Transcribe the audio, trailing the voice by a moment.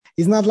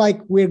It's not like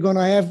we're going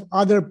to have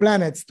other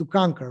planets to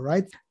conquer,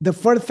 right? The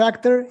third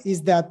factor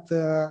is that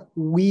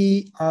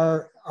we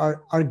are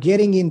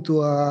getting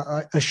into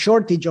a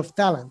shortage of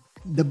talent.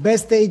 The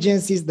best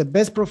agencies, the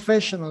best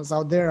professionals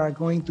out there are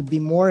going to be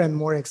more and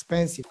more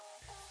expensive.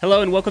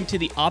 Hello and welcome to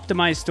the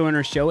Optimized Store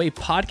Owner Show, a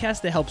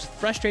podcast that helps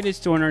frustrated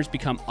store owners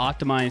become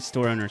optimized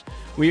store owners.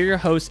 We are your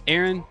hosts,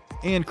 Aaron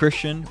and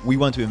Christian. We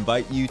want to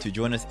invite you to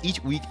join us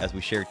each week as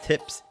we share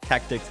tips,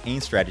 tactics,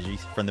 and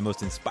strategies from the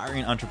most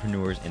inspiring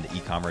entrepreneurs in the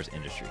e-commerce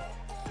industry.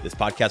 This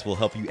podcast will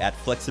help you add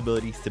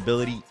flexibility,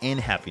 stability, and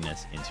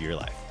happiness into your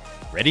life.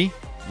 Ready?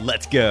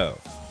 Let's go.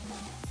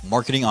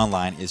 Marketing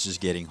online is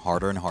just getting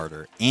harder and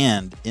harder,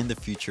 and in the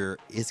future,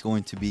 it's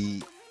going to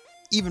be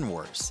even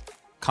worse.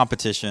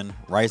 Competition,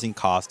 rising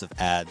cost of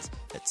ads,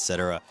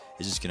 etc.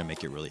 is just going to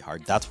make it really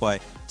hard. That's why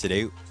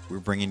today we're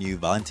bringing you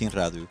Valentin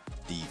Radu,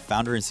 the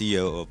founder and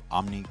CEO of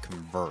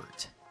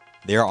OmniConvert.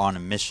 They are on a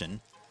mission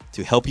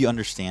to help you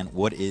understand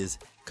what is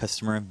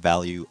customer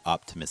value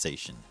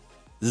optimization.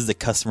 This is the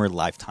customer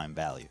lifetime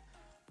value.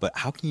 But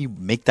how can you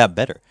make that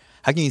better?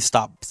 How can you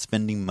stop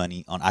spending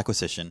money on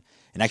acquisition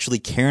and actually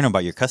caring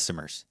about your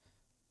customers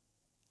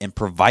and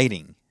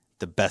providing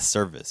the best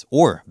service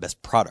or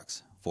best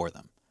products for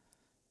them?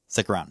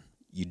 Stick around.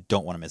 You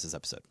don't want to miss this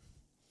episode.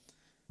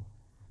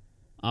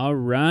 All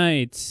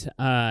right.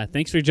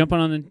 Thanks for jumping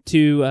on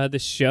to the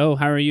show.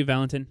 How are you,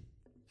 Valentin?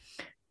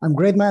 I'm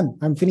great, man.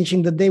 I'm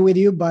finishing the day with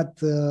you,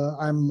 but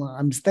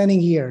I'm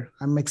standing here.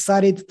 I'm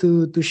excited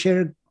to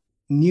share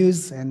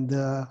news and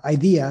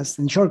ideas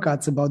and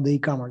shortcuts about the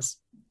e-commerce.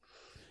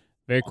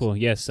 Very cool.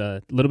 Yes,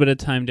 a little bit of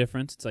time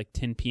difference. It's like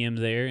 10 p.m.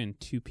 there and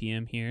 2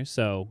 p.m. here.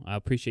 So I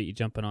appreciate you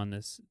jumping on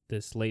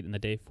this late in the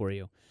day for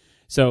you.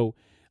 So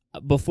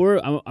before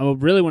I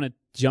really want to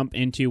jump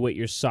into what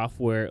your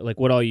software, like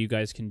what all you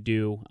guys can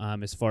do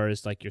as far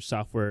as like your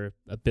software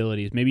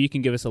abilities. Maybe you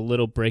can give us a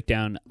little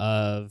breakdown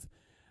of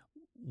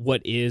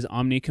what is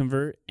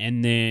OmniConvert,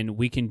 and then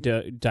we can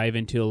dive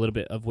into a little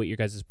bit of what your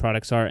guys'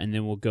 products are, and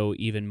then we'll go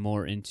even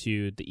more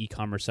into the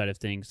e-commerce side of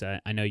things.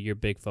 I know your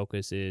big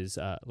focus is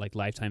like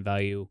lifetime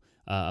value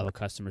of a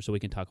customer, so we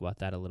can talk about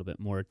that a little bit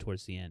more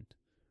towards the end.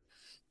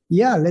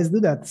 Yeah, let's do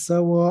that.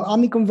 So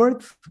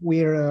OmniConvert,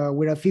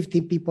 we're a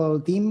 50 people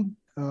team.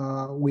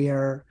 We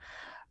are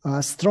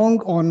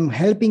strong on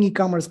helping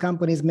e-commerce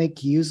companies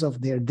make use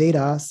of their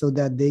data so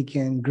that they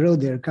can grow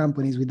their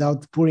companies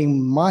without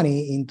pouring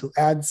money into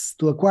ads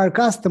to acquire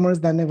customers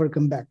that never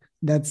come back.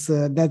 That's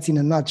in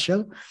a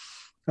nutshell.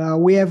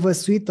 We have a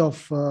suite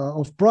of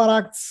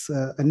products,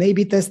 an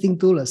A/B testing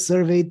tool, a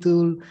survey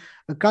tool,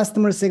 a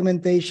customer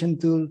segmentation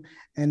tool,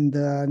 and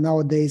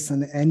nowadays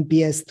an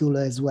NPS tool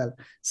as well.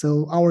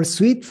 So our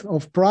suite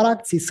of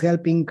products is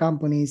helping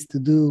companies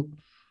to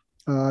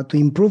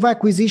improve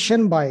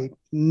acquisition by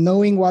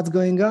knowing what's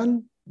going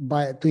on,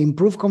 to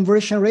improve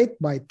conversion rate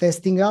by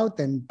testing out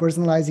and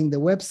personalizing the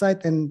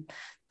website, and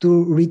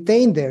to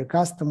retain their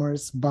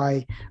customers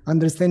by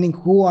understanding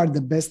who are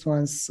the best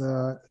ones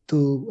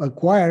to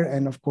acquire,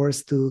 and of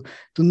course to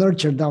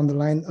nurture down the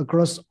line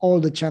across all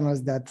the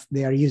channels that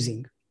they are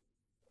using.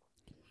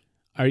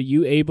 Are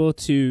you able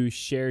to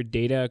share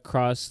data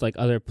across like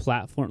other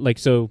platforms? Like,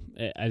 so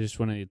I just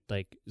want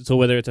to so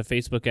whether it's a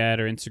Facebook ad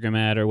or Instagram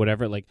ad or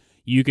whatever, like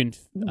you can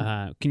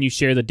you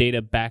share the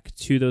data back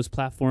to those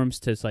platforms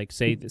to like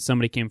say that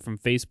somebody came from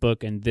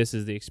Facebook and this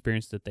is the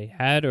experience that they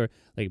had, or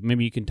like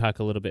maybe you can talk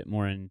a little bit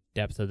more in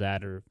depth of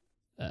that, or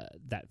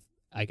that,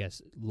 I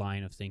guess,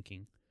 line of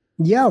thinking.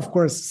 Yeah, of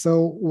course.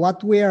 So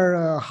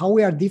how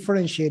we are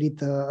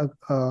differentiated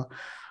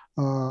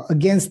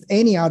against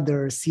any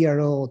other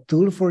CRO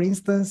tool, for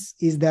instance,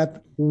 is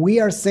that we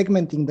are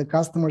segmenting the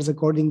customers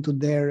according to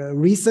their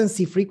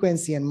recency,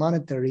 frequency, and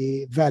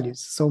monetary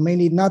values. So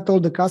mainly, not all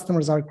the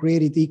customers are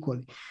created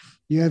equally.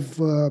 You have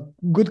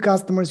good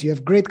customers, you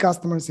have great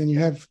customers, and you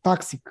have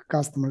toxic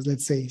customers,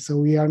 let's say. So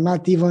we are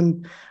not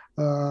even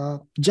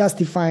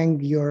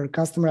justifying your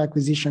customer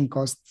acquisition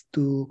costs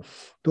to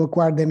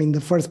acquire them in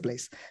the first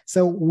place.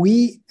 So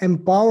we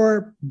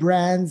empower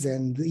brands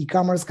and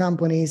e-commerce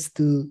companies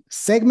to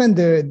segment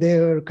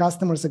their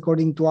customers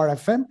according to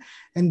RFM.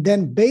 And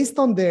then based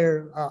on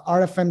their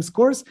RFM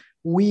scores,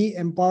 we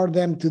empower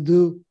them to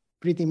do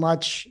pretty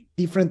much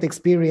different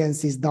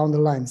experiences down the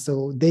line.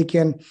 So they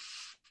can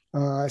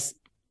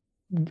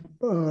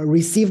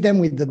receive them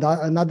with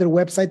another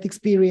website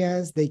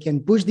experience. They can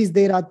push this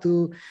data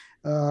to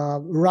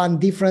run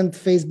different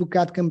Facebook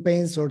ad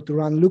campaigns, or to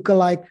run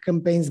lookalike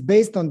campaigns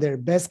based on their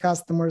best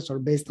customers or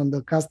based on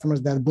the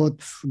customers that bought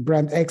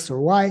brand X or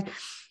Y.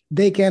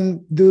 They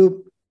can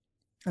do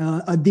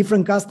a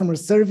different customer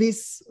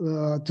service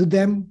to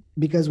them,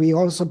 because we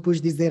also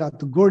push this data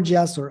to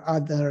Gorgias or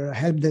other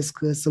help desk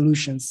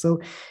solutions. So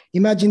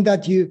imagine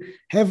that you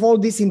have all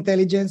this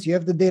intelligence, you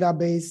have the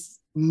database.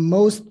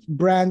 Most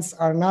brands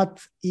are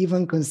not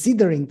even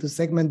considering to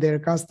segment their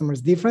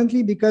customers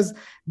differently because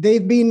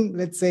they've been,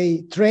 let's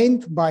say,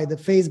 trained by the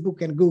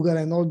Facebook and Google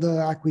and all the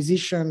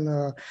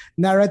acquisition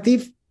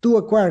narrative to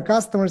acquire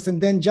customers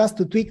and then just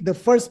to tweak the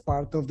first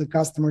part of the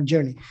customer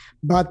journey.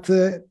 But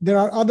there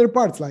are other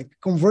parts like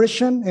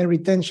conversion and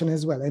retention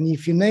as well. And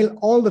if you nail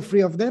all the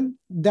three of them,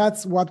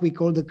 that's what we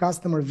call the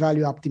customer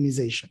value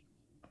optimization.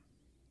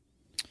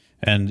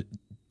 And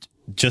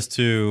just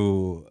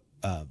to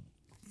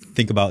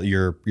think about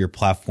your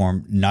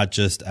platform, not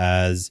just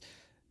as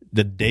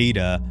the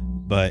data,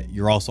 but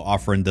you're also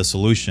offering the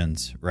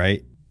solutions,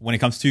 right? When it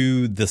comes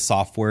to the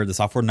software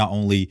not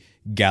only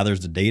gathers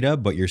the data,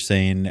 but you're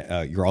saying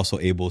you're also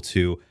able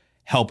to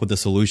help with the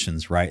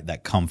solutions, right?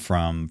 That come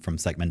from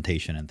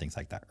segmentation and things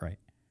like that, right?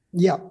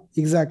 Yeah,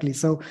 exactly.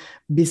 So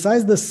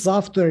besides the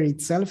software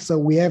itself, so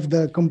we have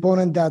the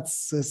component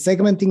that's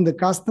segmenting the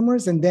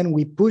customers, and then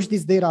we push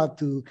this data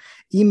to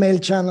email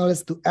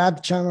channels, to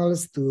ad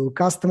channels, to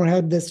customer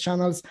help desk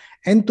channels,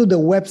 and to the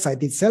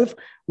website itself.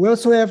 We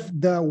also have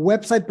the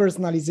website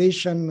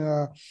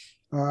personalization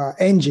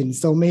engine.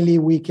 So mainly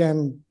we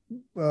can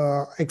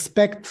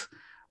expect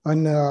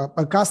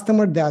a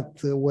customer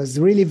that was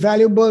really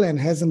valuable and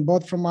hasn't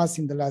bought from us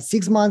in the last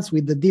 6 months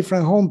with the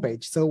different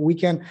homepage. So we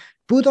can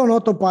put on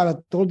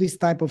autopilot all these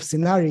type of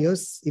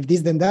scenarios, if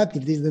this then that,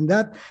 if this then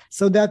that,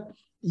 so that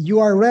you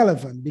are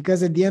relevant.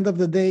 Because at the end of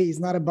the day, it's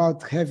not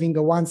about having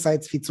a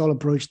one-size-fits-all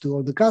approach to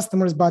all the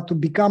customers, but to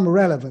become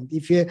relevant.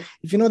 If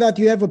you know that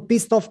you have a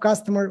pissed off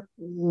customer,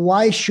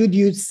 why should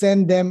you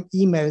send them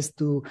emails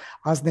to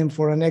ask them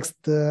for a next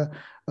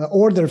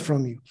order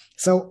from you?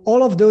 So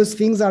all of those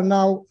things are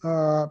now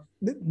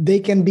they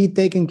can be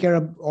taken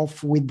care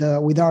of with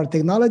our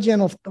technology.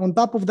 And on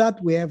top of that,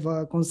 we have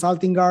a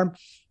consulting arm,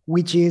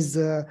 which is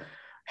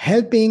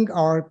helping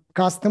our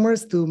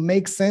customers to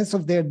make sense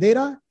of their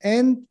data,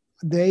 and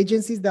the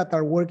agencies that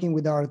are working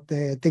with our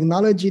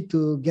technology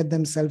to get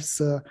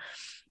themselves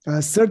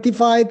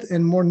certified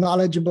and more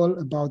knowledgeable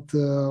about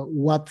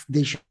what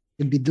they should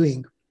be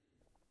doing.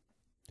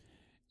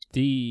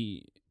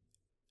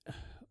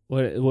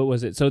 What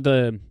was it? So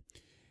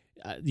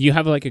you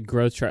have like a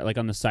growth chart, like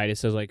on the side. It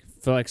says like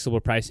flexible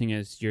pricing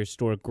as your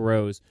store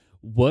grows.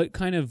 What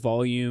kind of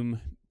volume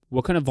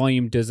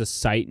does a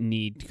site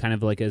need, kind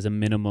of like as a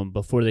minimum,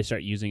 before they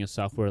start using a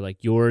software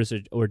like yours,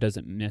 or does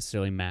it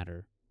necessarily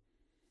matter?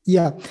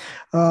 Yeah.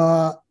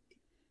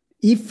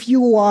 If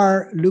you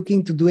are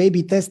looking to do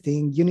A/B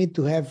testing, you need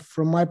to have,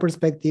 from my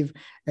perspective,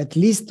 at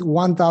least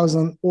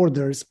 1,000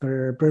 orders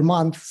per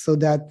month, so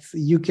that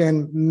you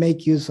can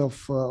make use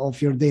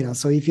of your data.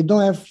 So if you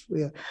don't have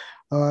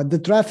the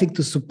traffic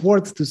to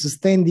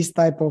sustain this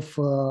type of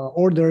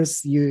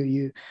orders,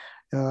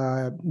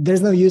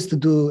 there's no use to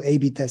do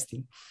A/B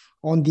testing.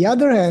 On the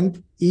other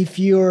hand, if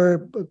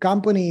your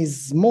company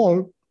is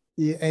small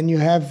and you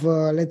have,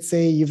 let's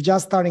say, you've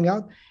just starting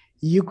out,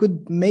 you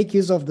could make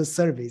use of the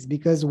surveys,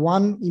 because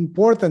one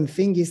important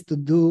thing is to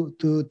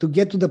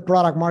get to the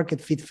product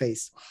market fit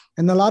phase.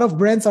 And a lot of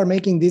brands are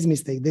making this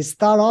mistake. They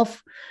start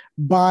off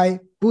by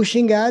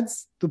pushing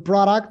ads to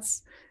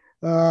products.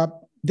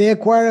 They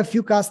acquire a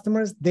few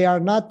customers. They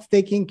are not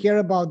taking care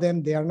about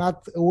them. They are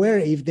not aware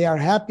if they are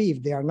happy,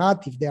 if they are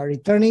not, if they are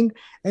returning,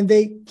 and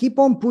they keep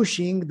on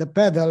pushing the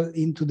pedal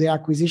into the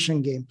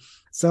acquisition game.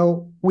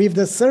 So with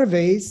the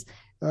surveys,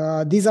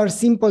 these are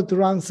simple to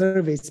run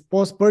surveys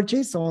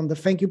post-purchase on the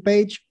thank you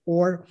page,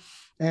 or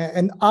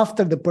and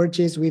after the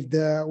purchase with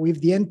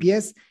the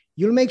NPS.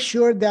 You'll make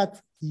sure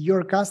that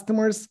your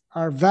customers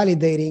are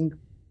validating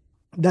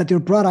that your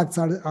products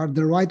are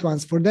the right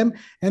ones for them.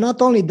 And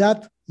not only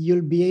that,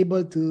 you'll be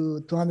able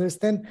to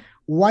understand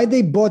why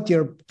they bought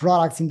your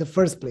products in the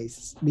first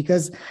place.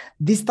 Because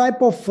this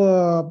type of,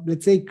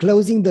 let's say,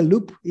 closing the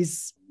loop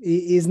is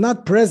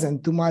not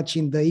present too much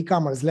in the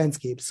e-commerce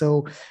landscape.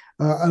 So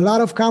a lot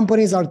of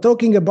companies are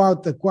talking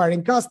about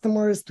acquiring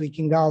customers,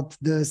 tweaking out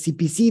the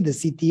CPC, the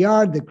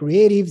CTR, the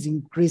creatives,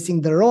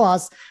 increasing the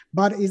ROAS,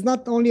 but it's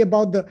not only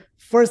about the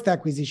first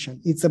acquisition.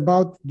 It's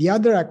about the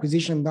other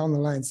acquisition down the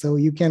line. So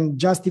you can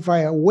justify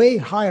a way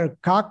higher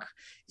CAC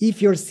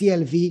if your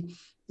CLV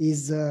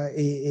is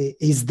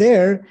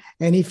there,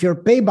 and if your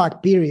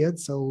payback period,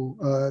 so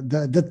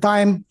the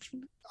time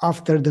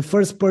after the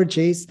first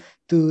purchase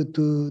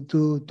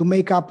to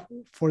make up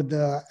for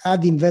the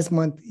ad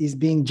investment is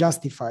being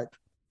justified.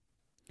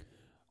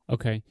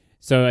 Okay.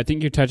 So I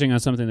think you're touching on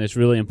something that's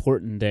really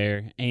important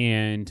there,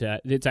 and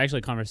it's actually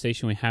a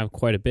conversation we have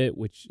quite a bit,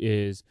 which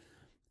is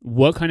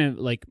what kind of,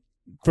 like,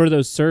 for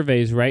those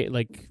surveys, right?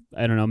 Like,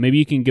 I don't know, maybe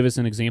you can give us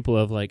an example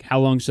of like how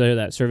long should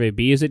that survey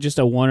be? Is it just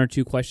a 1 or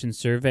 2 question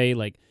survey?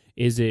 Like,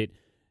 is it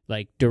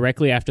like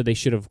directly after they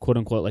should have, quote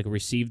unquote, like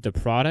received the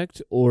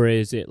product, or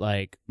is it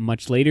like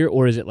much later,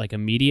 or is it like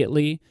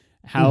immediately?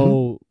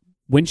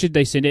 When should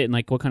they send it, and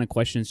like what kind of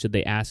questions should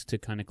they ask to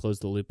kind of close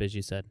the loop, as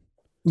you said?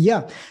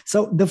 Yeah.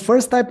 So the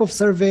first type of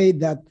survey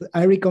that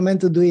I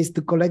recommend to do is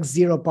to collect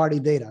zero-party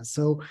data.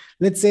 So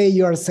let's say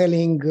you are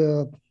selling,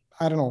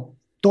 I don't know,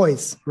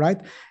 toys,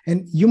 right?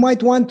 And you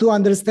might want to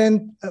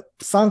understand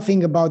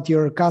something about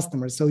your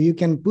customers. So you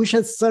can push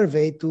a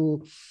survey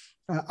to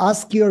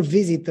ask your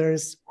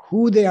visitors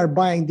who they are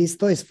buying these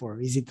toys for.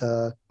 Is it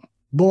a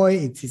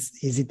boy?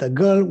 Is it a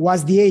girl?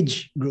 What's the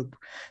age group?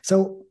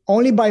 So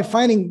only by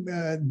finding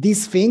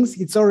these things,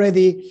 it's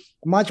already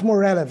much more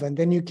relevant,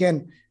 and you can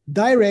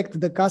direct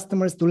the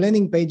customers to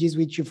landing pages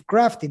which you've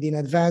crafted in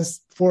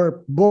advance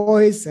for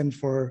boys and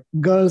for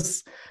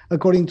girls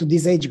according to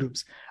these age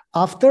groups.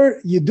 After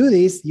you do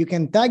this, you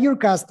can tag your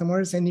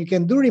customers and you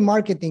can do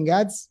remarketing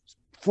ads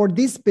for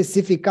these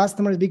specific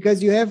customers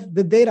because you have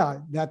the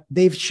data that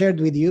they've shared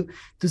with you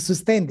to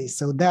sustain this,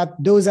 so that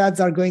those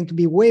ads are going to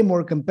be way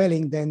more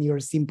compelling than your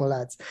simple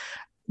ads.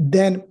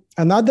 Then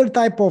another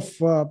type of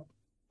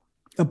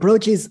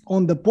approach is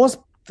on the post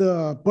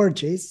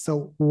purchase.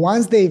 So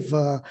once they've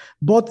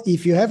bought,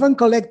 if you haven't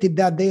collected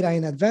that data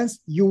in advance,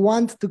 you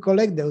want to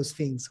collect those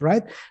things,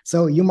 right?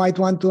 So you might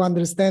want to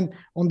understand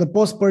on the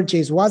post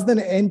purchase, what's the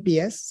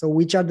NPS? So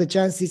which are the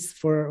chances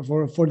for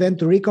them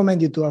to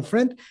recommend you to a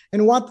friend,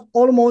 and what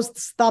almost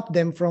stopped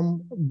them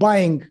from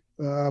buying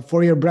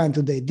for your brand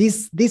today?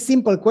 This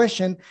simple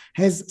question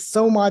has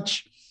so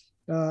much,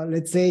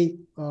 let's say,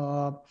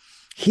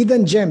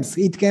 hidden gems.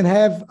 It can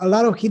have a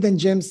lot of hidden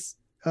gems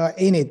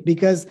in it,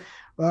 because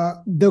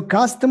the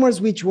customers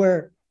which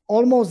were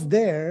almost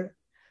there,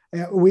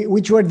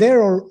 which were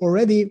there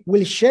already,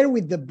 will share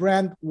with the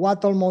brand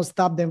what almost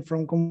stopped them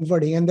from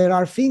converting. And there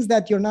are things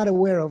that you're not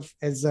aware of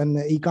as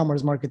an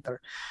e-commerce marketer.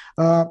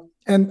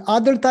 And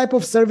other type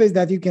of surveys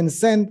that you can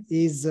send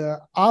is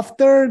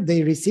after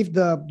they receive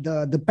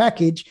the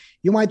package,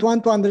 you might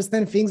want to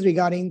understand things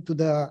regarding to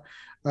the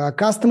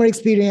customer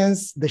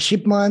experience, the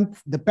shipment,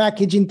 the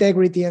package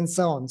integrity, and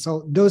so on.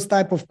 So those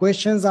type of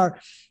questions are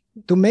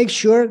to make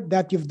sure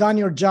that you've done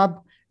your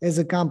job as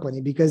a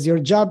company, because your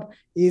job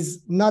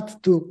is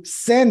not to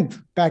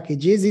send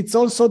packages. It's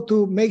also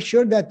to make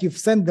sure that you've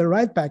sent the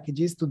right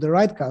packages to the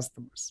right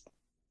customers.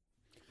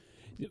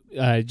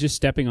 Just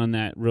stepping on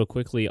that real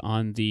quickly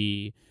on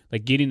the,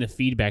 like, getting the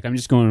feedback. I'm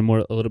just going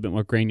a little bit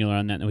more granular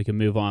on that, and then we can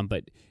move on.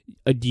 But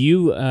do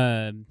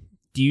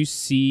you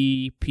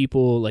see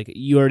people, like,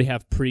 you already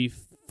have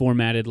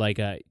pre-formatted, like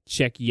a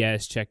check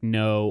yes, check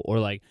no,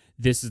 or like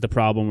this is the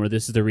problem or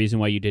this is the reason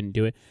why you didn't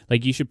do it?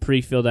 Like, you should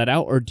pre-fill that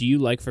out, or do you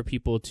like for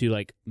people to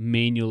like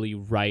manually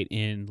write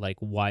in like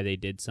why they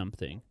did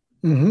something?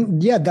 Mm-hmm.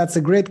 Yeah, that's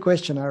a great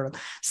question, Aaron.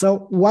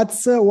 So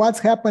what's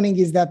happening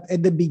is that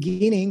at the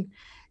beginning,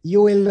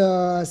 you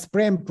will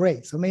spray and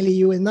pray. So mainly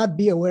you will not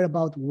be aware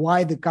about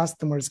why the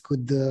customers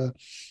could,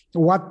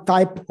 what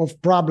type of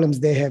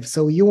problems they have.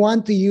 So you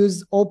want to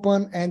use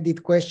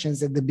open-ended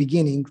questions at the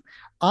beginning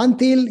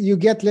until you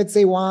get, let's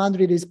say,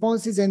 100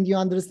 responses and you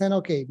understand,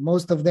 okay,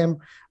 most of them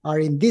are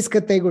in this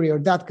category or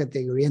that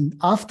category. And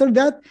after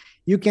that,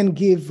 you can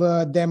give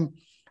them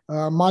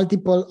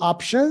multiple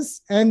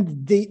options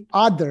and the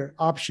other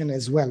option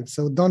as well.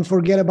 So don't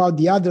forget about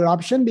the other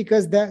option,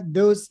 because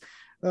those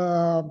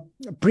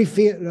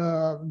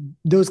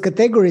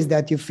categories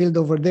that you filled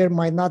over there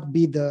might not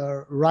be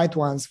the right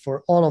ones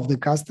for all of the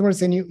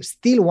customers, and you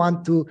still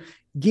want to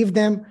give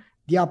them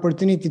the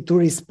opportunity to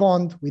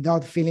respond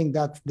without feeling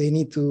that they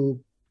need to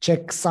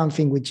check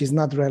something which is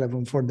not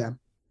relevant for them.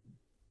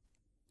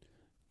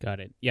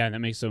 Got it. Yeah, that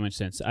makes so much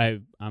sense.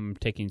 I'm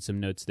taking some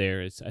notes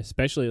there. It's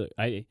especially,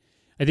 I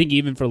think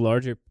even for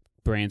larger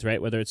brands,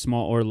 right, whether it's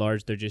small or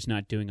large, they're just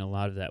not doing a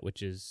lot of that,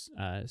 which is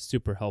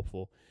super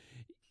helpful.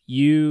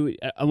 I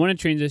want to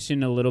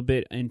transition a little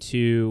bit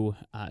into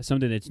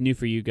something that's new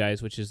for you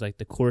guys, which is like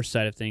the course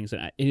side of things.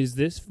 Is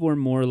this for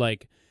more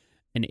like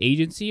an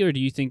agency, or do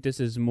you think this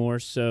is more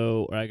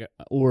so,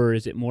 or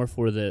is it more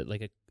for the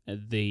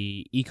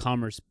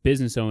e-commerce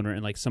business owner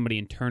and like somebody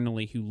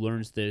internally who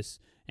learns this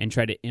and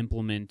try to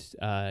implement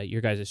your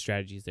guys'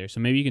 strategies there?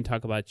 So maybe you can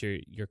talk about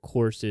your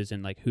courses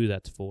and like who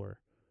that's for.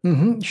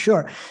 Mm-hmm,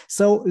 sure.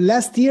 So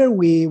last year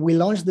we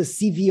launched the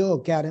CVO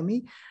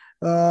Academy.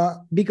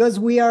 Because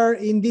we are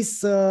in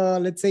this,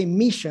 let's say,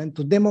 mission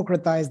to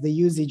democratize the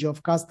usage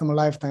of customer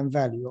lifetime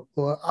value.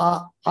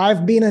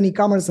 I've been an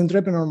e-commerce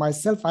entrepreneur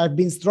myself. I've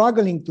been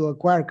struggling to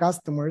acquire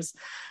customers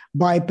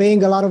by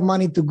paying a lot of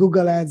money to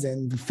Google ads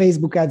and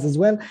Facebook ads as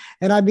well.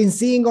 And I've been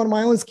seeing on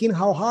my own skin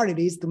how hard it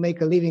is to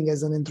make a living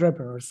as an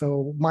entrepreneur.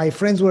 So my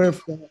friends were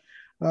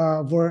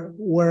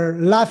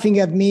laughing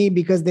at me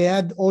because they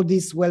had all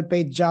these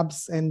well-paid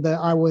jobs and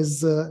I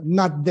was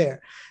not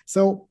there.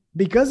 So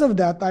because of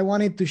that, I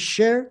wanted to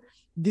share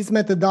this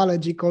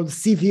methodology called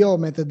CVO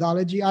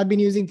methodology. I've been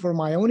using for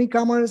my own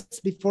e-commerce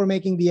before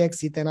making the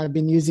exit, and I've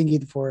been using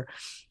it for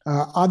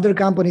other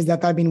companies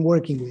that I've been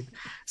working with.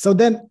 So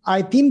then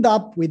I teamed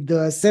up with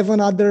 7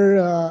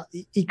 other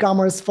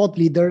e-commerce thought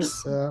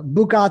leaders,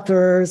 book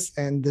authors,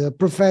 and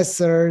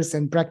professors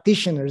and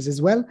practitioners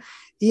as well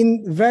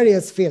in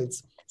various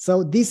fields.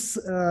 So this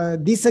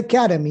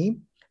academy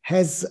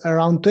has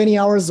around 20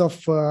 hours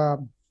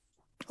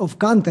of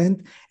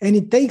content, and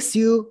it takes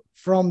you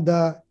from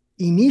the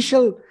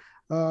initial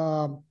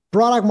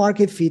product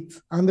market fit,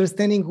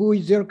 understanding who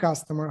is your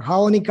customer,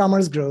 how an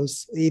e-commerce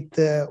grows.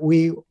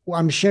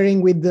 I'm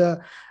sharing with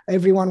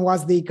everyone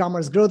what's the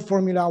e-commerce growth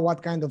formula,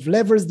 what kind of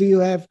levers do you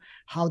have,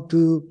 how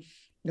to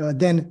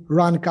then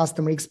run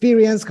customer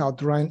experience, how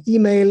to run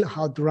email,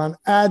 how to run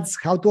ads,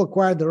 how to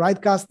acquire the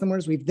right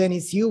customers with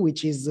Dennis Yu,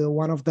 which is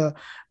one of the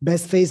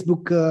best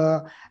Facebook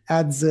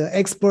ads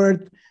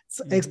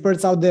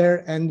experts out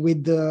there. And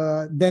with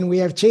then we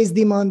have Chase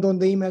Demand on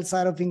the email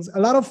side of things. A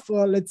lot of,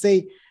 let's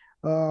say,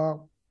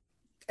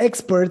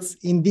 experts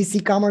in this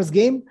e-commerce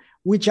game,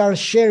 which are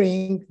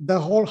sharing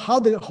how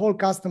the whole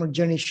customer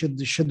journey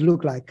should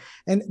look like.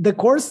 And the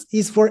course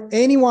is for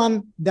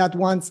anyone that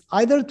wants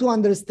either to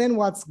understand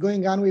what's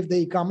going on with the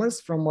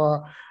e-commerce from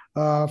a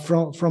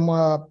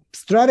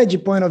strategy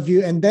point of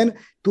view, and then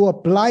to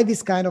apply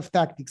this kind of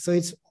tactics. So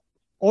it's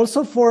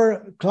also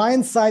for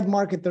client-side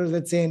marketers,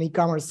 let's say, and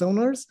e-commerce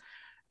owners,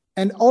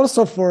 and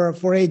also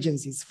for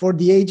agencies. For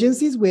the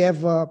agencies, we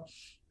have a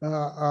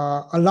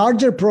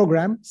larger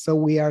program. So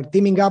we are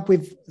teaming up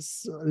with,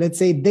 let's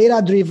say,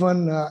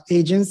 data-driven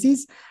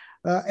agencies.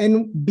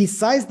 And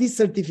besides this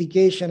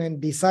certification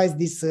and besides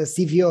this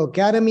CVO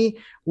Academy,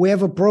 we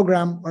have a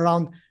program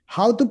around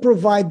how to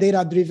provide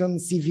data-driven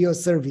CVO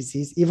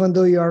services, even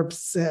though you are,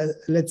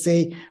 let's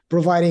say,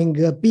 providing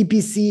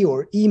PPC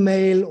or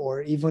email,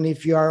 or even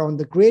if you are on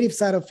the creative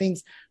side of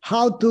things,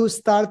 how to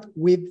start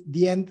with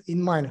the end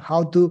in mind,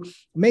 how to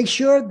make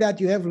sure that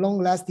you have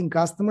long-lasting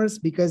customers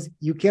because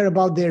you care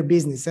about their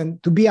business.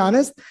 And to be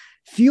honest,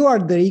 few are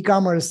the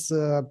e-commerce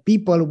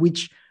people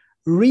which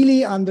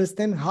really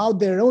understand how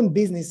their own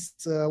business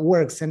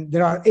works. And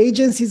there are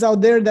agencies out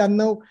there that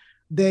know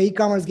the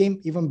e-commerce game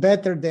even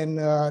better than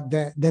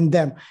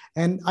them.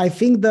 And I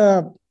think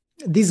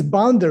these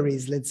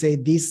boundaries, let's say,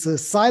 this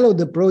siloed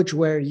approach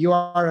where you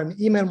are an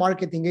email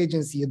marketing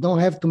agency, you don't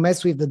have to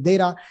mess with the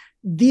data,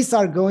 these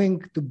are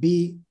going to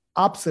be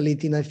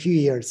obsolete in a few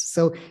years.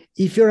 So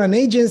if you're an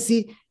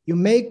agency, you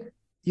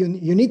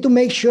need to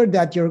make sure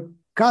that your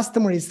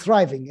customer is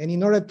thriving. And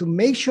in order to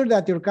make sure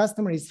that your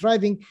customer is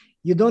thriving,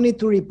 you don't need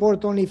to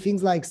report only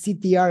things like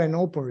CTR and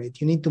open rate.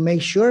 You need to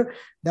make sure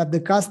that the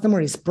customer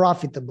is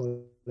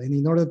profitable. And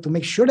in order to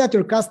make sure that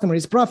your customer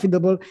is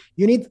profitable,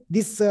 you need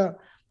this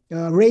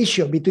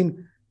ratio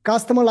between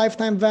customer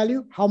lifetime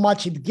value, how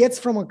much it gets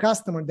from a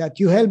customer that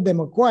you help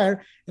them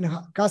acquire, and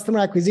customer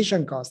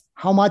acquisition cost,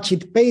 how much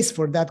it pays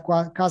for that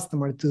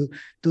customer to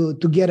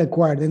get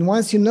acquired. And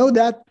once you know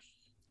that,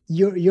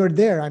 you're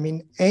there. I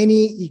mean,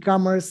 any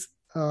e-commerce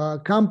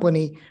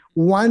company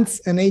wants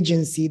an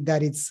agency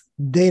that it's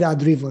data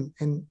driven,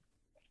 and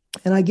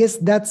I guess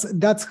that's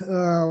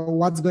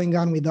what's going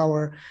on with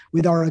our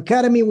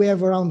academy. We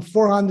have around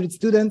 400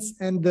 students,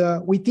 and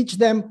we teach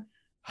them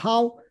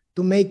how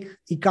to make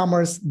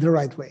e-commerce the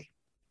right way.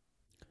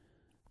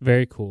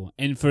 Very cool.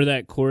 And for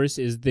that course,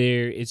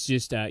 it's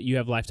just you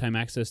have lifetime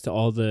access to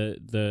all the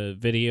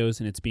videos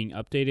and it's being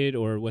updated,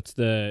 or what's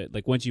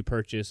once you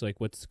purchase,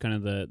 what's kind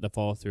of the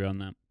follow through on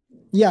that?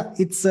 Yeah,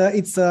 it's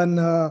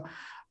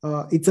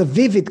a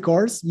vivid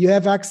course. You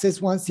have access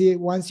once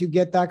you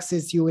get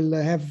access, you will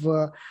have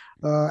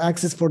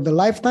access for the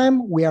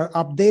lifetime. We are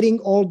updating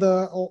all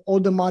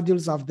the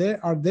modules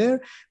are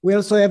there. We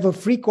also have a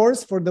free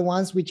course for the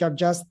ones which are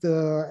just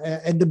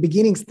at the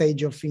beginning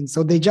stage of things.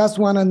 So they just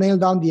want to nail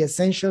down the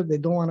essential. They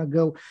don't want to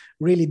go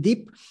really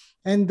deep.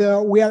 And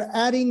we are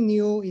adding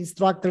new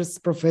instructors,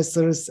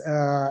 professors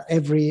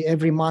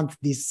every month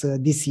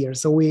this year.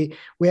 So we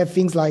have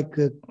things like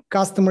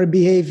customer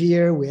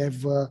behavior. We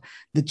have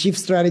the chief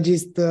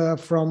strategist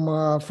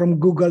from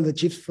Google, the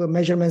chief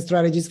measurement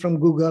strategist from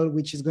Google,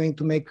 which is going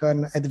to make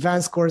an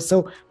advanced course.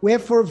 So we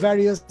have for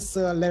various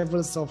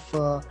levels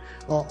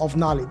of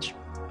knowledge.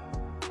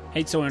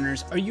 Hey, store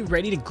owners, are you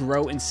ready to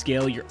grow and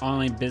scale your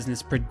online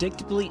business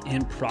predictably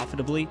and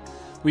profitably?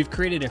 We've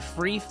created a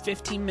free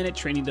 15-minute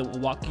training that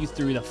will walk you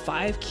through the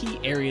 5 key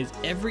areas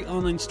every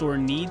online store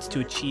needs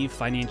to achieve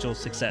financial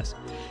success.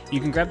 You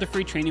can grab the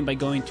free training by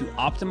going to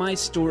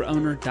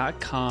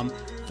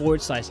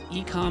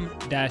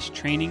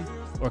optimizestoreowner.com/ecom-training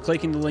or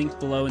clicking the link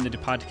below in the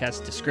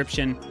podcast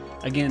description.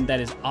 Again, that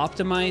is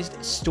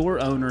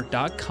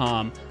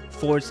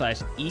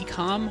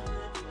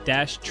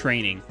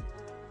optimizestoreowner.com/ecom-training.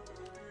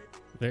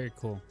 Very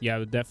cool. Yeah,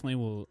 I definitely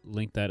will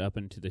link that up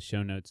into the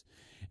show notes.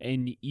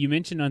 And you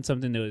mentioned on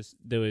something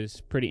that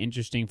was pretty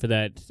interesting for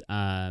that,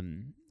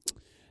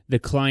 the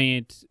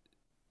client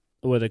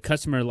or the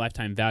customer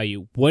lifetime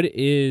value. What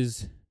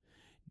is,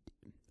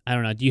 I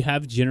don't know, do you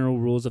have general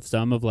rules of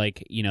thumb of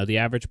the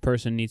average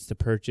person needs to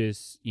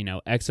purchase,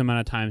 X amount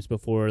of times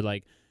before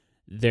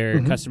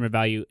their customer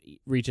value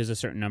reaches a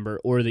certain number,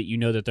 or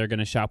that they're going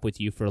to shop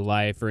with you for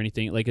life or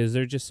anything? Is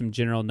there just some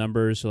general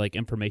numbers or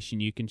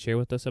information you can share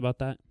with us about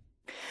that?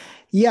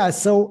 Yeah.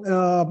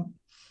 So,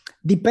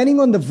 depending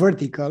on the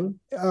vertical,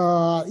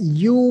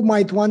 you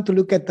might want to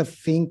look at the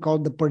thing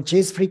called the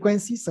purchase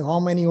frequency. So how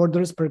many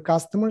orders per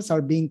customers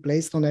are being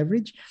placed on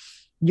average.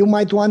 You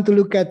might want to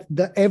look at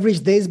the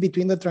average days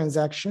between the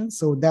transactions.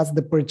 So that's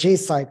the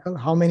purchase cycle.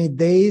 How many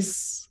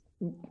days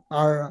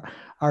are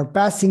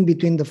passing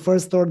between the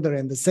first order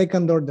and the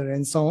second order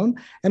and so on.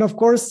 And of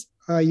course,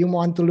 you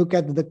want to look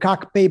at the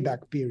CAC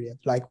payback period,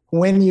 like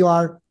when you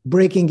are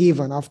breaking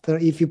even after,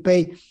 if you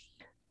pay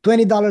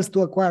 $20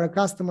 to acquire a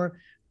customer,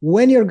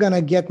 when you're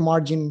gonna get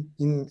margin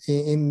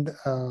in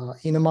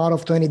amount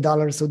of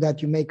 $20 so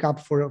that you make up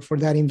for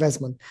that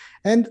investment.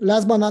 And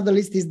last but not the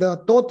least is the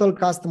total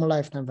customer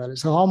lifetime value.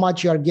 So how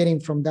much you are getting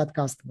from that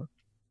customer.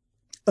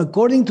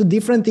 According to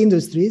different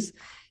industries,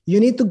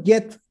 you need to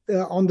get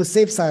on the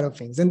safe side of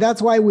things. And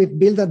that's why we've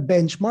built a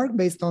benchmark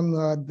based on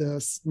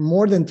the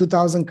more than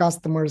 2,000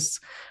 customers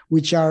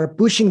which are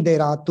pushing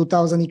data,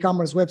 2,000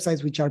 e-commerce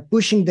websites which are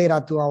pushing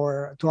data to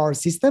our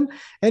system.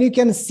 And you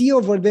can see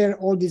over there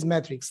all these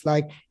metrics.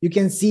 Like you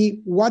can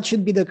see what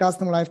should be the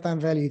customer lifetime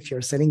value if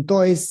you're selling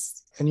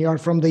toys and you are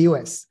from the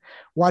US.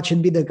 What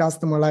should be the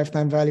customer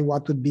lifetime value?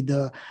 What would be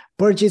the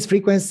purchase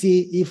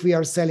frequency if we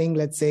are selling,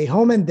 let's say,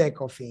 home and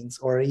deco things,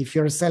 or if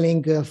you're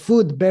selling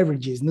food,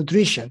 beverages,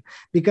 nutrition?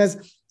 Because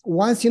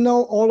once you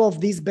know all of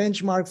these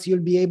benchmarks, you'll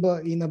be able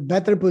in a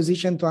better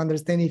position to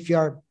understand if you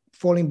are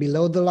falling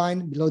below the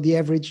line, below the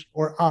average,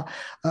 or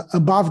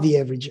above the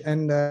average.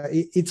 And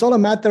it's all a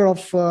matter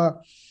of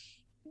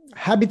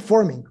habit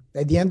forming.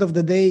 At the end of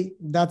the day,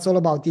 that's all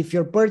about. If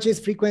your purchase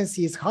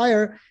frequency is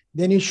higher,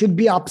 then you should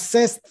be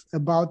obsessed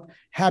about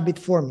habit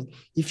forming.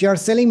 If you are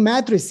selling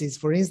mattresses,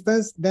 for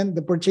instance, then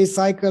the purchase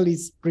cycle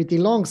is pretty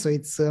long. So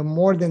it's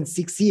more than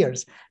 6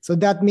 years. So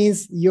that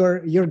means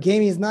your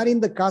game is not in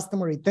the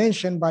customer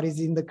retention, but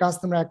is in the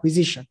customer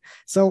acquisition.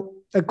 So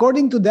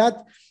according to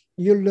that,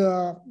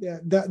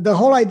 the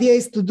whole idea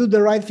is to do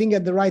the right thing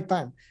at the right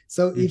time.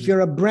 So if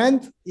you're a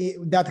brand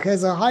that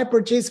has a high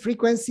purchase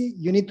frequency,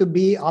 you need to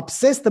be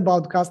obsessed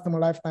about customer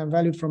lifetime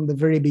value from the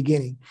very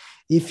beginning.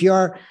 If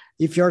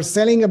you're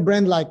selling a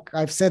brand like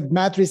I've said,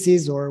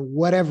 mattresses or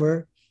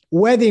whatever,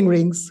 wedding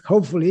rings,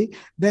 hopefully,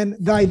 then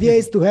the idea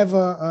is to have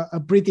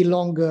a pretty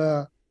long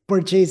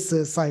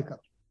purchase cycle.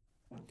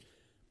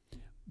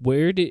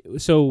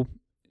 So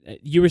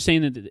you were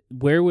saying that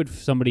where would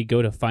somebody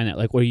go to find that?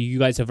 Like, well, you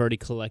guys have already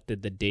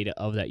collected the data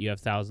of that. You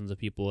have thousands of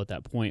people at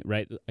that point,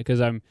 right?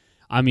 Because I'm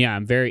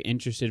very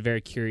interested,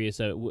 very curious.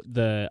 A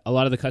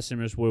lot of the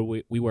customers where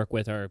we work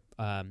with are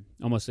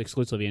almost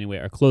exclusively anyway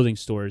are clothing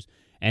stores,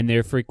 and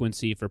their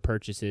frequency for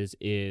purchases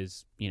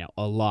is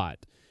a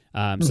lot.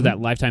 So that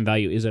lifetime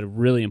value is a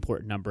really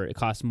important number. It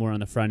costs more on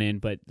the front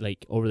end, but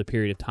like over the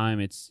period of time,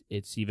 it's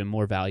even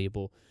more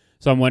valuable.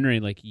 So I'm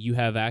wondering, like, you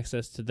have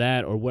access to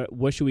that, or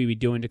what should we be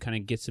doing to kind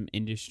of get some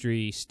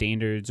industry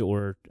standards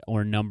or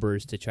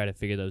numbers to try to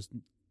figure those,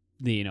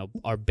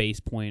 our base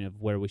point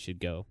of where we should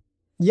go?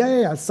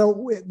 Yeah.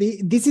 So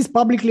this is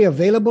publicly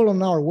available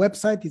on our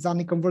website. It's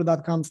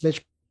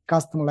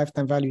omniconvert.com/customer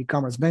lifetime value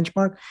e-commerce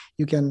benchmark.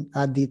 You can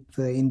add it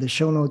in the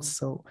show notes.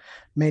 So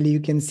mainly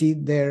you can see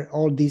there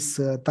all these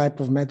type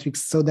of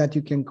metrics so that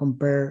you can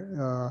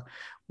compare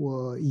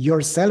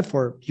yourself,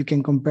 or you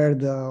can compare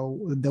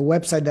the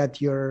website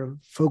that you're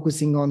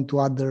focusing on to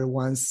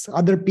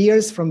other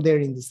peers from their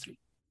industry.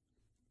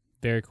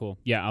 Very cool.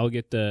 Yeah, I'll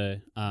get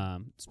the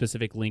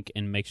specific link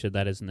and make sure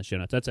that is in the show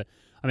notes. That's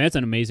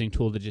an amazing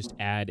tool to just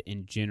add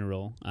in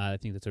general. I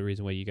think that's a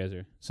reason why you guys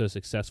are so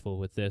successful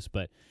with this.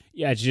 But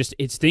yeah,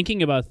 it's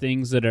thinking about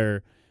things that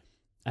are,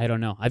 I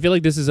don't know. I feel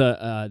like this is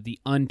the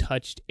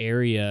untouched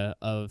area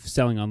of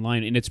selling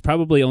online, and it's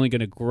probably only going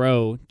to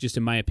grow, just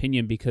in my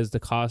opinion, because the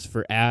cost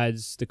for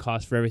ads, the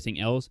cost for everything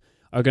else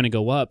are going to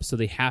go up. So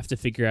they have to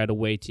figure out a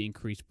way to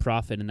increase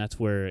profit, and that's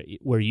where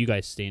you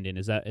guys stand in.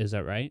 Is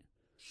that right?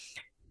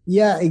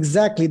 Yeah,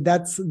 exactly.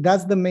 That's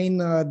the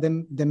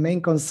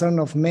main concern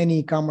of many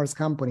e-commerce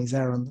companies,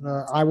 Aaron.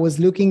 I was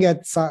looking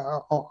at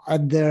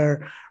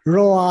their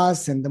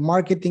ROAS and the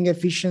marketing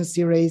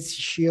efficiency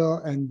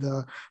ratio and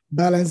the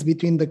balance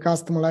between the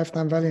customer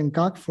lifetime value and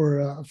CAC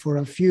for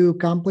a few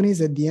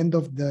companies at the end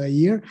of the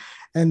year,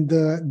 and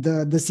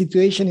the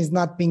situation is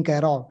not pink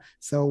at all.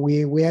 So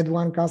we had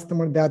one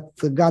customer that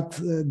got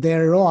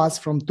their ROAS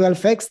from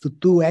 12x to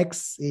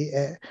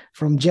 2x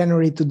from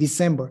January to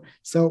December.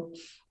 So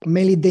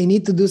mainly they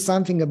need to do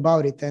something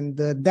about it, and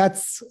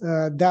that's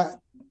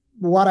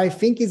what I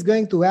think is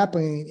going to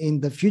happen in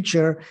the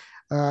future.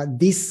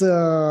 This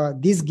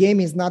game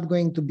is not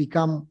going to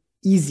become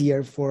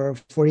easier for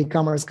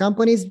e-commerce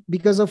companies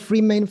because of three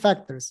main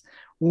factors.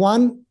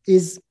 One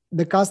is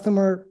the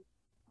customer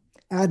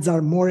ads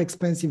are more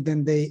expensive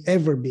than they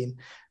ever been.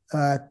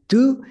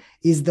 Two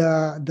is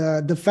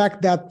the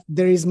fact that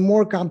there is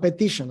more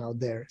competition out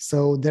there.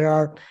 So there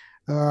are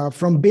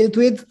from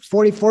BuiltWith,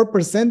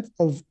 44%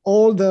 of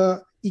all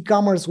the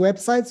e-commerce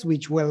websites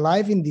which were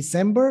live in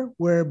December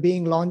were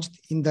being launched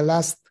in the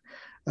last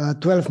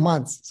 12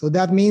 months. So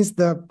that means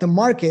the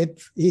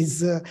market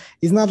is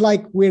not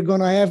like we're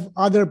going to have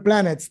other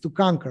planets to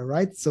conquer,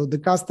 right? So the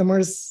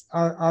customers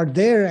are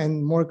there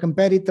and more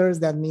competitors.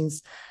 That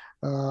means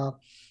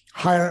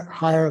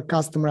higher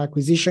customer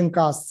acquisition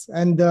costs.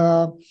 And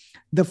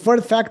the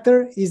third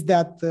factor is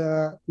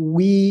that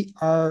we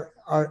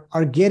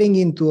are getting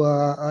into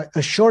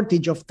a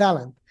shortage of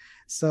talent.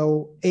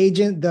 So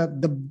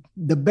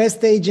the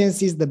best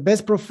agencies, the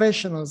best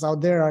professionals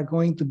out there are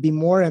going to be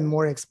more and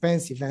more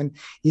expensive. And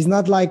it's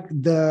not like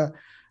the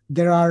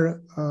there are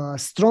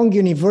strong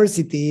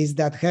universities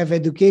that have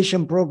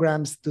education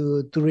programs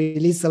to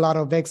release a lot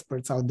of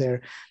experts out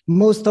there.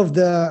 Most of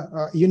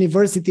the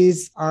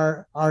universities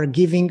are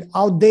giving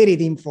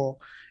outdated info.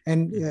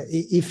 And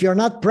if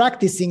you're not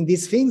practicing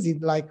these things,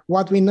 like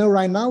what we know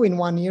right now in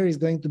 1 year is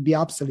going to be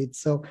obsolete.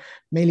 So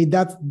mainly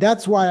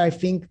that's why I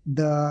think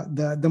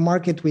the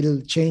market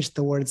will change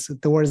towards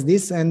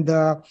this. And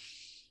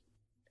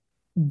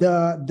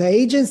the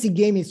agency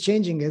game is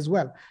changing as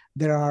well.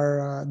 There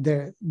are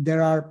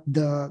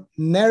the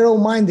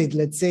narrow-minded,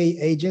 let's say,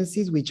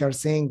 agencies which are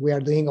saying we are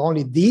doing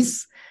only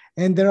this,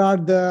 and there are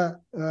the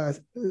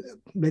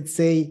let's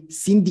say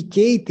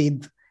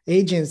syndicated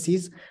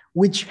agencies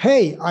which,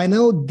 hey, I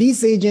know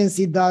this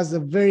agency does a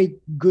very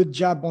good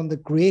job on the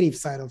creative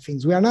side of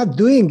things. We are not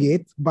doing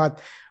it, but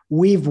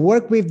we've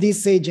worked with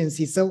this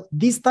agency. So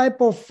this type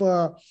of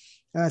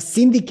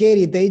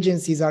syndicated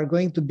agencies are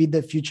going to be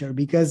the future,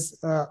 because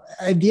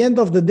at the end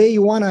of the day,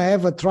 you want to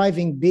have a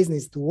thriving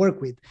business to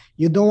work with.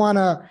 You don't want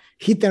to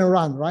hit and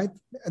run, right?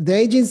 In the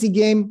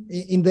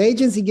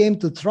agency game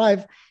to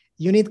thrive,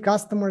 you need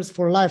customers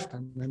for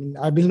lifetime. I mean,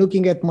 I've been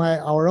looking at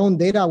our own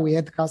data. We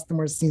had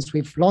customers since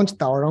we've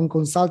launched our own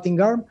consulting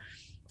arm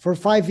for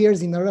 5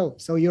 years in a row.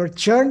 So your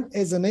churn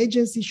as an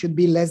agency should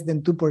be less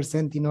than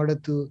 2% in order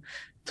to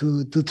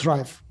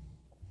thrive.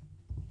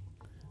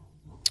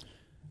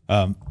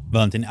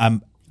 Valentin,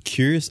 I'm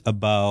curious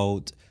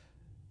about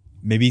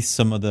maybe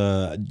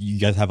you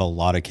guys have a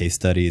lot of case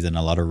studies and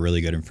a lot of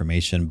really good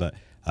information, but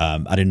I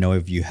didn't know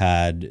if you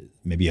had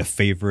maybe a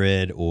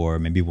favorite or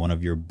maybe one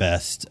of your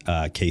best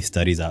case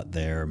studies out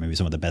there, or maybe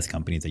some of the best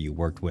companies that you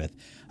worked with.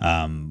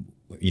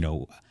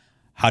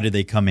 How did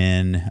they come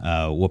in?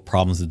 What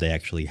problems did they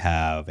actually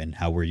have? And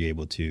how were you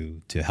able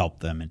to help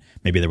them? And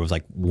maybe there was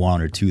like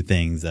one or two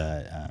things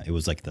that it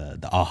was like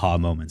the aha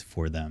moments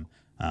for them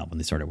when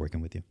they started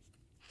working with you.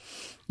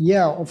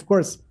 Yeah, of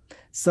course.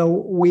 So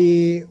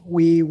we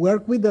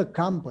work with a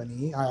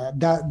company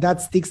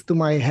that sticks to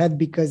my head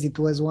because it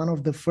was one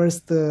of the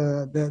first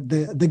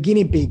the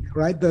guinea pig,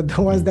 right? The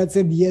ones that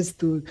said yes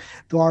to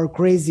our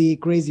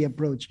crazy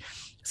approach.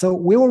 So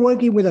we were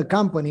working with a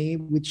company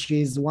which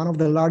is one of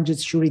the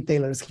largest shoe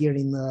retailers here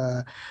in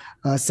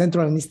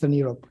Central and Eastern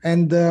Europe,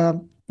 and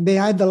they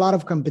had a lot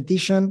of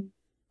competition.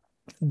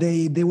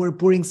 They were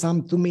pouring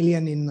some 2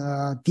 million in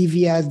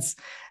TV ads,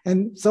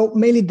 and so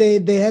mainly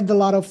they had a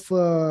lot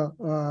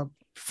of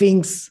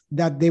things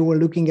that they were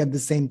looking at the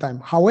same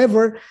time.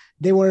 However,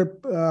 they were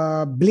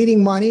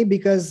bleeding money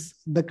because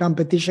the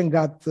competition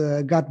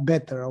got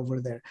better over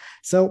there.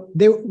 So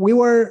they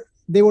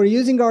were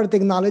using our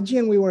technology,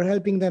 and we were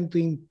helping them to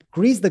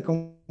increase the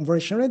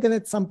conversion rate. And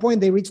at some point,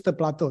 they reached a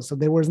plateau. So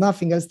there was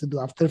nothing else to do.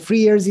 After 3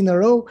 years in a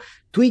row,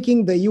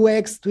 tweaking the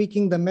UX,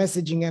 tweaking the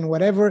messaging and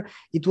whatever,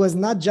 it was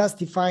not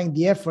justifying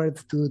the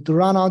effort to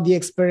run out the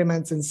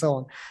experiments and so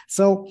on.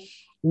 So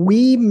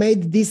we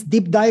made this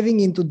deep diving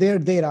into their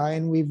data,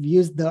 and we've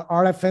used the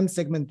RFM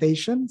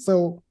segmentation.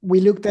 So we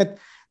looked at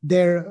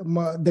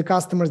the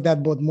customers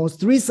that bought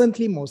most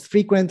recently, most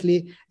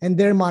frequently, and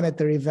their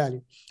monetary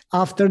value.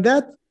 After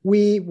that,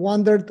 we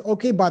wondered,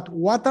 okay, but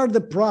what are the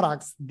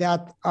products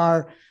that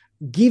are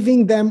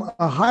giving them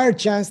a higher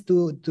chance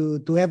to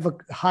have a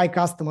high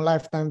customer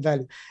lifetime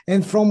value?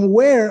 And from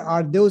where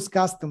are those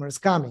customers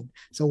coming?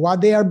 So what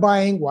they are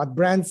buying, what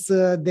brands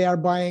they are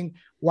buying,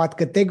 what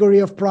category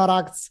of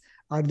products.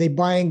 Are they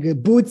buying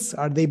boots?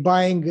 Are they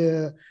buying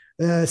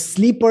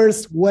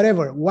slippers?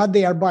 Whatever, what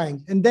they are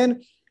buying. And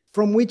then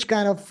from which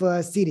kind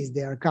of cities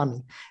they are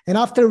coming. And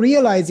after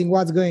realizing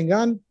what's going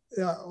on,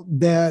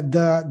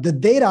 the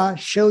data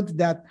showed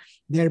that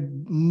their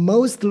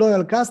most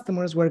loyal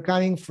customers were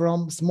coming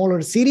from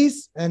smaller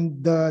cities.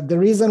 And the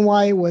reason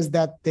why was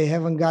that they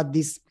haven't got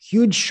these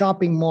huge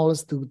shopping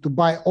malls to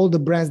buy all the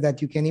brands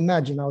that you can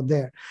imagine out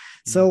there.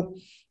 So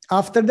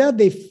after that,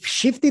 they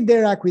shifted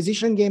their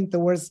acquisition game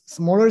towards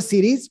smaller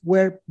cities,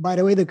 where, by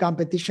the way, the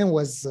competition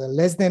was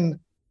less than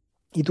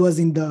it was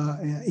in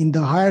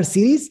the higher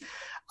cities.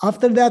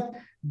 After that,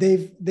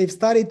 they've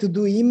started to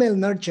do email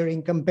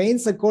nurturing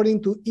campaigns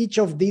according to each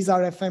of these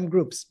RFM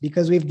groups,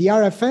 because with the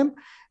RFM,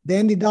 they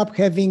ended up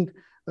having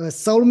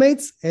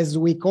soulmates, as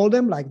we call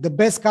them, like the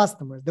best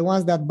customers, the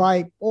ones that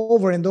buy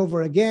over and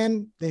over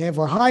again. They have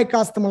a high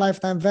customer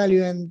lifetime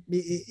value, and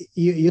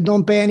you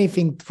don't pay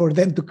anything for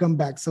them to come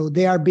back. So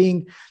they are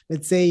being,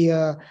 let's say,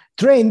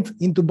 trained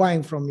into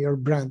buying from your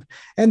brand.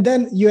 And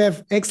then you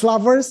have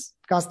ex-lovers,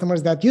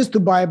 customers that used to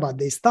buy, but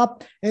they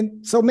stopped.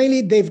 And so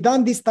mainly they've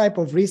done this type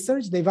of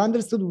research. They've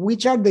understood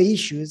which are the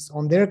issues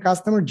on their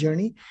customer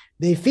journey.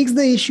 They fix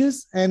the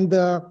issues, and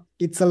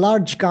it's a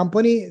large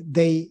company.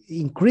 They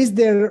increased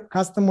their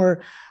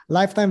customer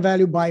lifetime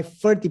value by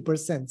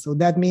 30%. So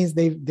that means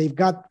they've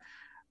got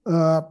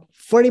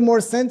 30 more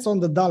cents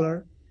on the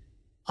dollar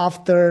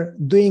after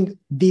doing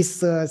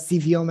this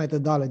CVO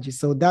methodology.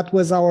 So that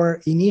was our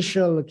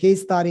initial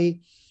case study.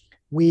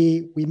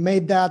 we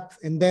made that,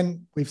 and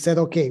then we've said,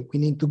 okay, we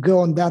need to go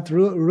on that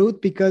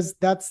route because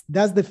that's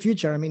the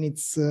future. I mean,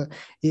 it's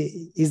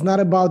not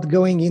about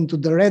going into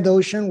the red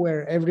ocean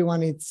where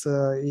everyone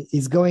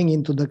is going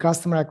into the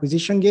customer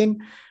acquisition game,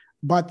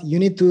 but you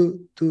need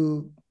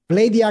to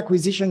play the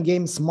acquisition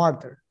game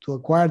smarter to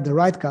acquire the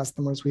right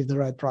customers with the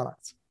right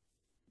products.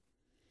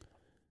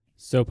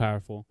 So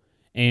powerful.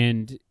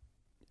 And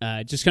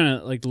just kind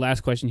of like the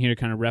last question here to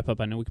kind of wrap up.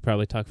 I know we could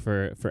probably talk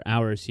for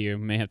hours here.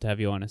 We may have to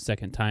have you on a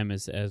second time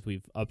as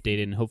we've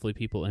updated and hopefully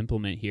people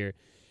implement here.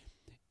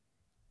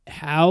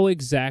 How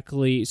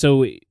exactly,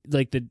 so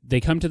like they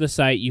come to the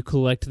site, you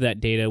collect that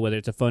data, whether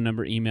it's a phone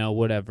number, email,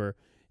 whatever,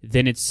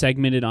 then it's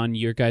segmented on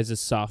your guys'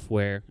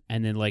 software,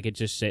 and then like let's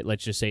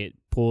just say it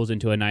pulls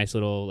into a nice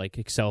little like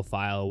Excel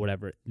file or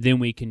whatever. Then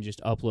we can just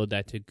upload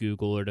that to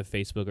Google or to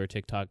Facebook or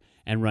TikTok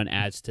and run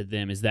ads to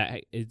them. Is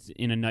that, it's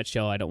in a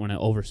nutshell? I don't want to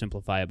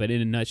oversimplify it, but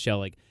in a nutshell,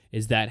 like,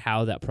 is that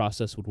how that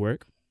process would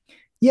work?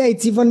 Yeah,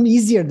 it's even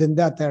easier than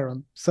that,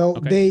 Aaron. So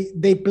Okay.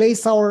 they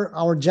place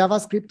our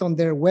JavaScript on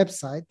their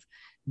website.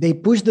 They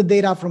push the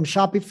data from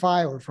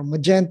Shopify or from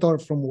Magento or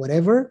from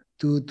whatever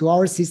to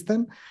our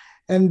system.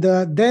 And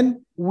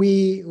then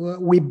we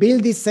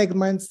build these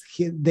segments.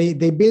 They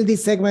build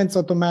these segments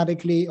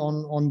automatically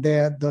on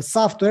the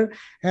software.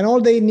 And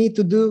all they need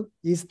to do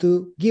is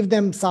to give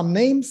them some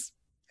names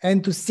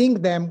and to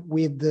sync them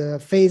with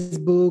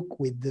Facebook,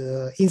 with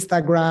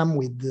Instagram,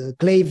 with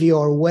Klaviyo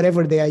or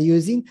whatever they are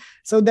using,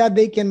 so that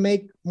they can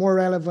make more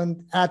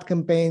relevant ad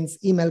campaigns,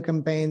 email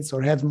campaigns,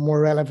 or have more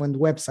relevant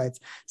websites.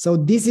 So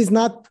this is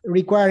not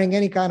requiring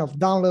any kind of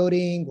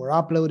downloading or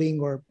uploading,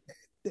 or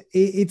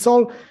it's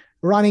all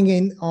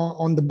running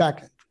on the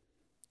back end.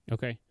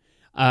 Okay.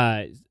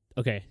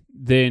 Okay.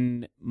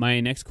 Then my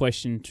next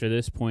question to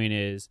this point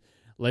is,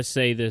 let's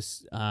say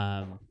this,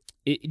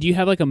 do you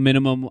have like a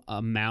minimum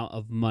amount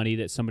of money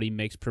that somebody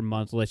makes per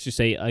month? Let's just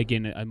say,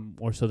 again, I'm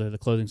more so the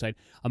closing side,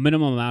 a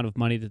minimum amount of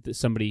money that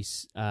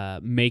somebody's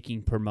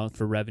making per month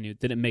for revenue,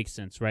 that it makes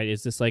sense, right?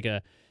 Is this like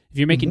if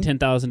you're making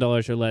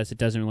 $10,000 or less, it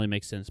doesn't really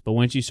make sense. But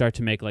once you start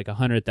to make like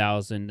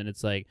 $100,000, then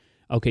it's like,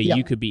 okay,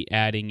 you could be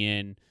adding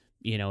in,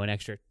 an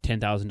extra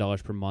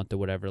 $10,000 per month or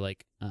whatever.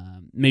 Like,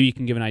 maybe you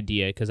can give an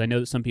idea, because I know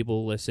that some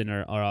people listen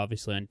are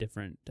obviously on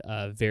different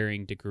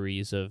varying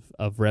degrees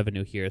of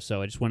revenue here.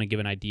 So I just want to give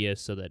an idea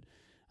so that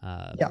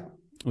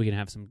we can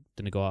have something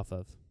to go off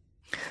of.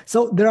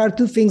 So there are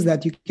two things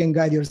that you can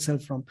guide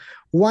yourself from.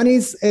 One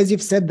is, as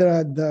you've said,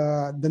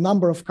 the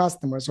number of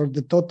customers or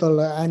the total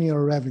annual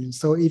revenue.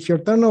 So if your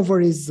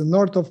turnover is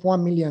north of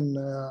 $1 million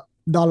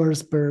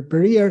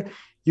per year,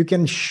 you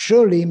can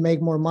surely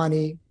make more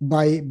money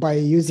by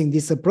using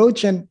this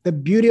approach. And the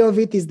beauty of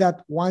it is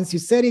that once you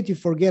set it, you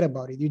forget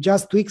about it. You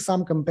just tweak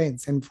some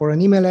campaigns. And for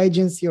an email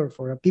agency or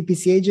for a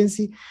PPC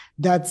agency,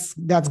 that's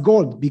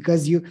gold,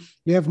 because you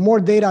have more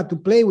data to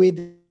play with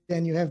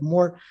and you have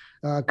more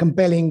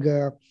compelling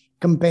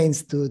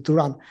campaigns to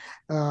run.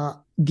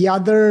 The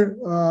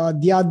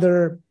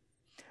other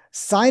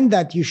sign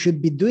that you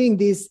should be doing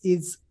this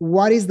is,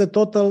 what is the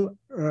total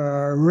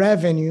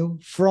revenue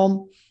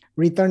from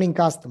returning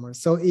customers?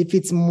 So if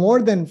it's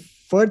more than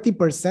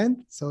 30%,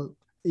 so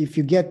if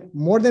you get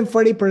more than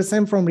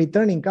 40% from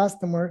returning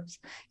customers,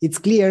 it's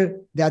clear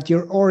that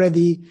you're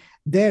already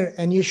there,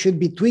 and you should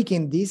be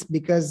tweaking this,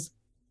 because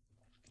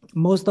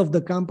most of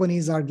the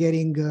companies are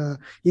getting,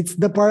 it's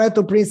the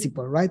Pareto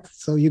principle, right?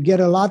 So you get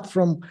a lot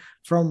from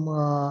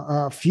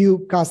a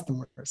few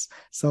customers.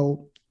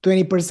 So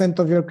 20%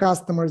 of your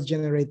customers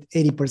generate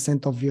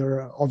 80% of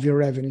your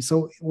revenue.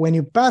 So when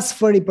you pass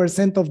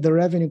 30% of the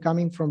revenue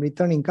coming from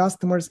returning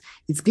customers,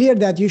 it's clear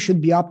that you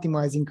should be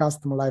optimizing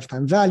customer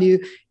lifetime value.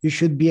 You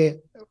should be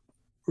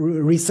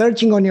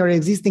researching on your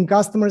existing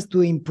customers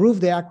to improve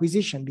the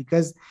acquisition,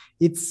 because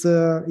it's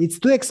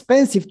too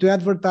expensive to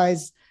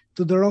advertise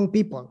to the wrong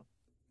people.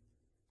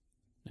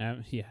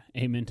 Yeah,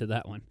 amen to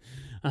that one.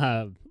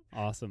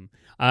 Awesome.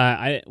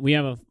 We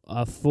have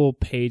a full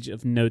page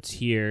of notes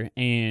here,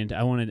 and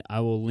I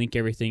will link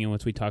everything. And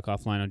once we talk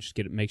offline, I'll just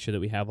make sure that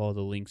we have all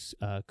the links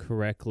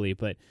correctly.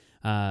 But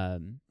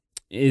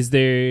is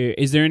there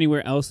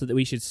anywhere else that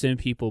we should send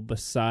people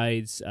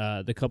besides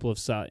the couple of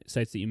sites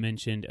that you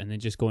mentioned, and then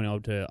just going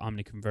over to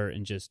OmniConvert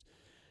and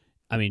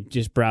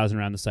just browsing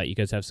around the site? You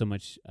guys have so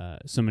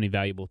many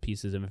valuable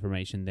pieces of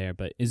information there.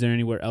 But is there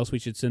anywhere else we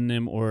should send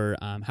them, or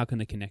how can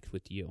they connect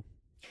with you?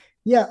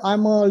 Yeah,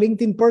 I'm a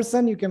LinkedIn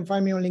person. You can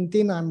find me on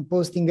LinkedIn. I'm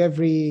posting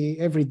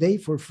every day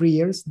for 3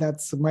 years.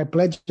 That's my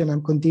pledge, and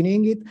I'm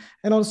continuing it.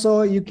 And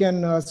also, you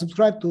can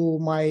subscribe to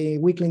my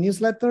weekly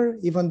newsletter.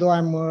 Even though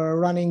I'm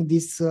running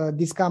this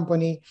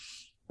company,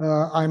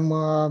 I'm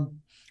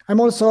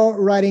also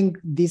writing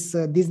this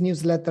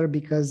newsletter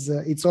because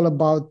it's all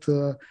about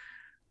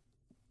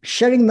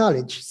sharing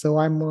knowledge. So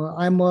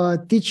I'm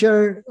a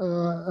teacher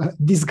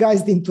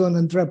disguised into an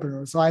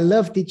entrepreneur. So I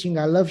love teaching.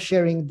 I love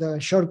sharing the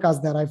shortcuts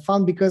that I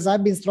found, because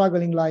I've been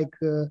struggling like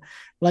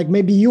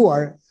maybe you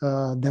are,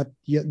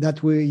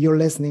 you're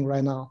listening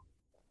right now.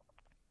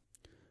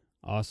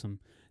 Awesome.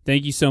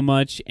 Thank you so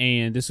much,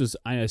 and this was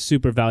a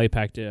super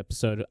value-packed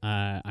episode.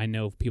 I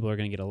know people are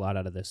going to get a lot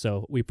out of this,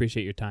 so we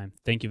appreciate your time.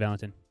 Thank you,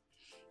 Valentin.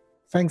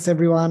 Thanks,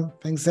 everyone.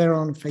 Thanks,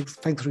 Aaron.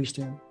 Thanks,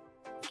 Christian.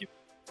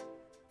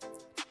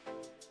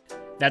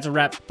 That's a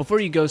wrap. Before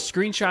you go,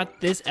 screenshot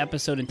this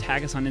episode and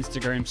tag us on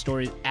Instagram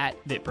stories at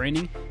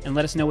VitBranding and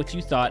let us know what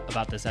you thought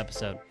about this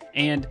episode.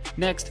 And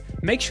next,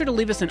 make sure to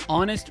leave us an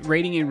honest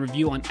rating and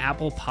review on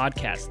Apple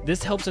Podcasts.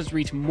 This helps us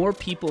reach more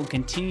people and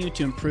continue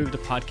to improve the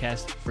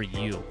podcast for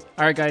you.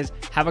 All right, guys,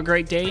 have a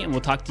great day, and we'll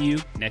talk to you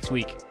next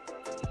week.